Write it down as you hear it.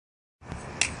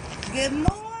Good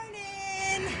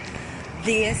morning.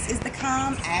 This is the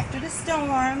calm after the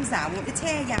storms. I want to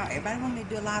tell y'all, everybody want me to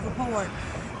do a live report.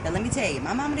 But let me tell you,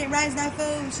 my mama didn't raise no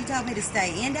fool. She told me to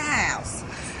stay in the house.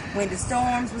 When the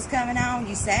storms was coming on,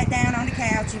 you sat down on the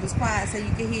couch, you was quiet so you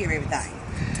could hear everything.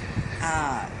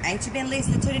 Ain't you been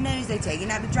listening to the news? They tell you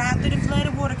not to drive through the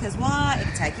flooded water because what?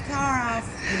 It'll take your car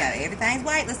off. You know, everything's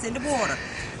weightless in the water.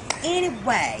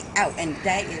 Anyway, and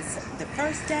today is the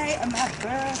first day of my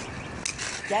birthday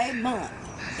month.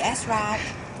 That's right.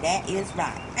 That is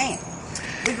right. And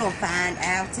we're going to find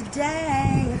out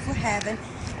today if we're having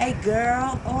a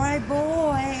girl or a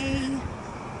boy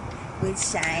with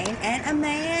Shane and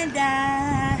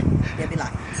Amanda. They'll be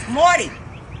like, Morty,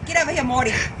 get over here,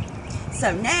 Morty.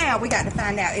 So now we got to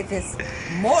find out if it's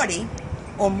Morty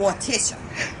or Morticia,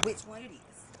 which one it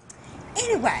is.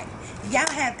 Anyway, y'all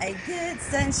have a good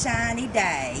sunshiny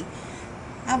day.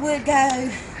 I would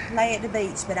go lay at the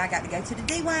beach, but I got to go to the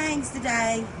D-Wangs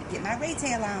today to get my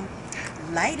retail on.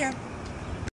 Later.